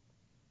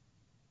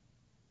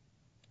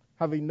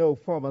 Having no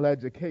formal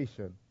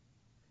education,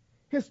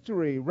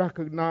 history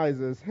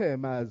recognizes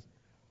him as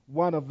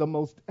one of the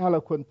most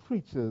eloquent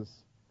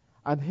preachers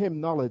and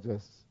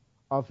hymnologists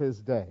of his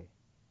day.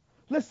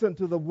 Listen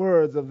to the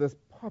words of this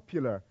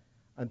popular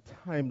and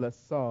timeless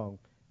song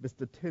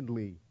Mr.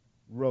 Tindley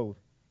wrote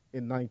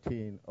in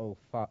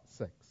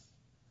 1906.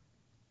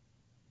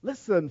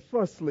 Listen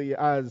firstly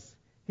as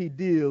he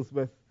deals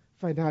with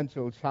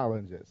financial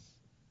challenges.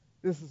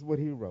 This is what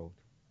he wrote.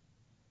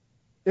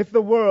 If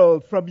the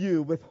world from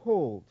you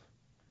withhold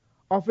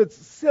of its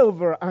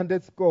silver and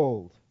its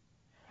gold,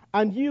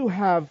 and you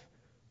have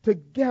to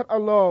get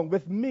along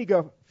with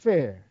meager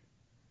fare,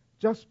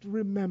 just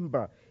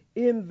remember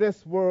in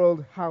this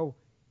world how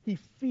he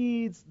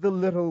feeds the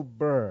little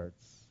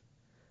birds.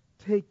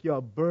 Take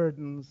your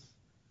burdens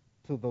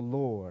to the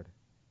Lord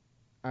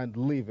and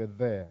leave it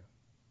there.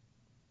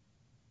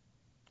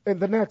 In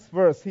the next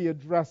verse, he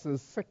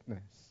addresses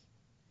sickness.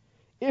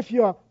 If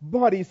your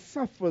body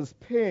suffers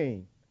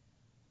pain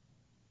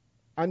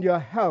and your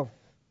health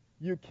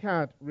you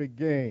can't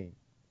regain,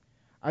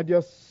 and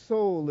your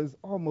soul is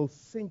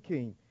almost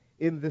sinking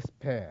in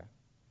despair,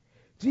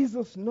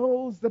 Jesus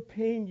knows the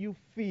pain you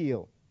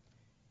feel.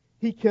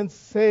 He can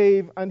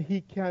save and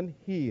he can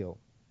heal.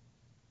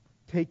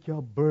 Take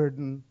your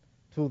burden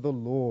to the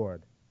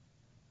Lord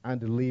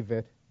and leave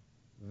it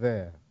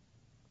there.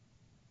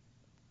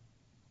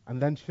 And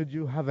then should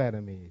you have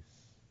enemies,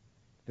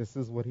 this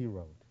is what he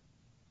wrote.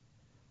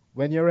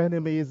 When your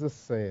enemies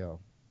assail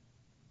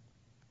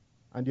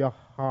and your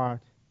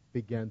heart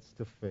begins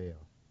to fail,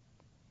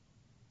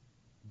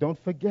 don't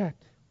forget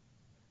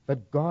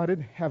that God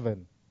in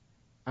heaven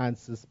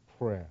answers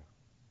prayer.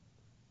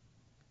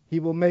 He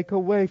will make a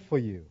way for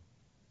you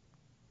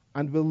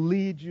and will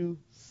lead you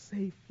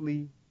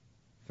safely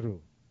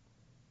through.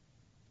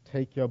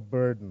 Take your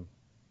burden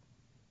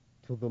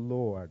to the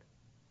Lord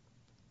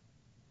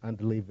and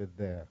leave it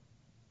there.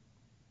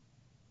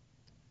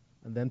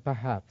 And then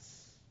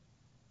perhaps,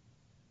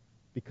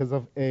 because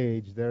of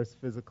age, there's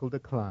physical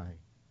decline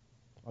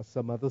or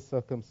some other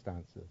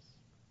circumstances.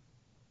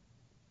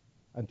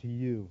 And to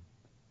you,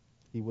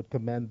 he would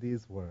commend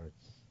these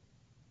words.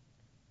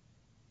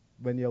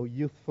 When your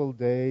youthful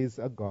days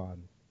are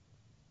gone,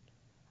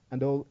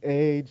 and old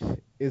age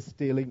is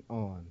stealing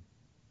on,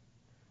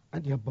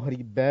 and your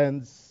body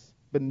bends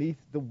beneath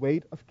the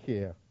weight of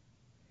care,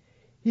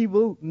 he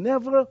will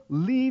never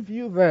leave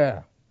you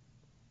there.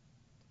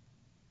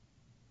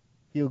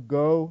 He'll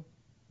go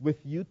with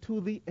you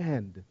to the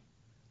end.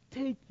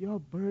 Take your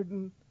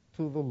burden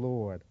to the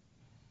Lord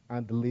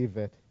and leave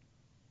it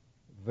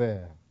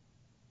there.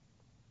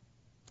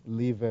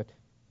 Leave it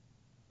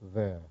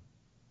there.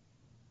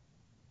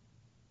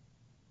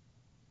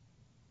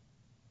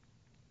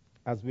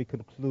 As we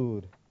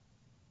conclude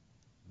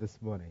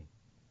this morning,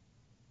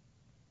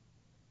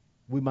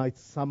 we might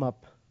sum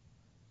up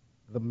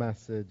the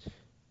message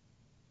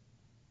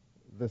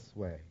this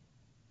way.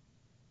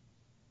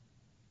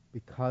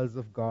 Because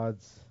of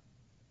God's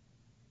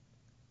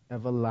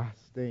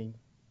everlasting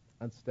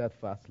and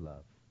steadfast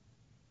love,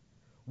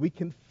 we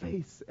can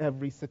face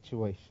every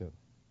situation,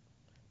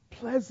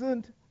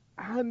 pleasant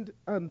and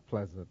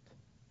unpleasant,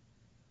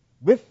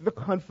 with the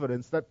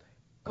confidence that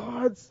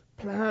God's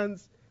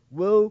plans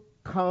will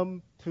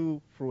come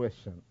to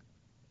fruition.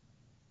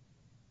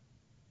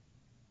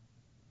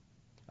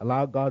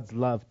 Allow God's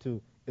love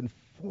to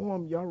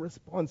inform your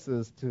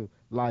responses to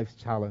life's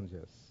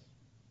challenges.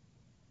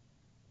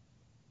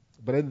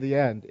 But in the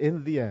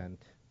end,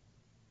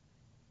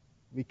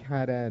 we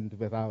can't end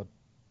without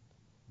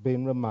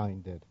being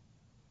reminded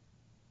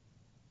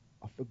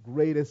of the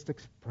greatest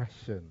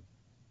expression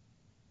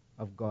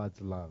of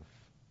God's love.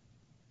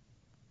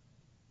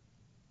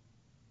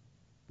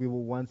 We were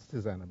once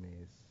his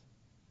enemies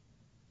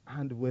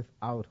and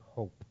without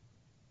hope.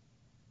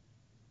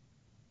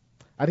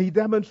 And he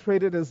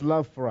demonstrated his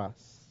love for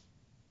us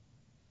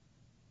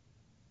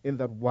in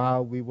that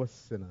while we were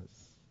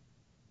sinners,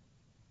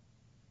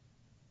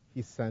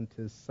 he sent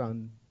his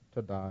Son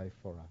to die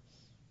for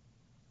us.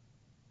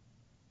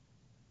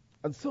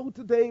 And so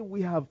today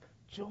we have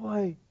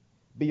joy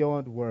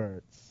beyond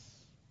words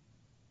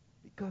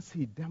because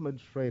he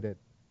demonstrated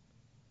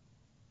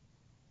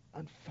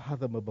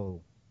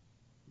unfathomable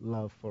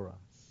love for us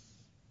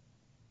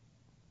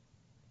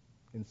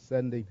in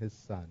sending his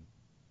Son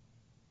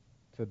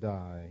to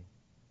die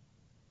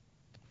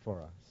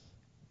for us.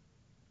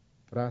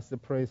 But ask the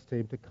praise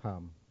team to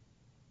come.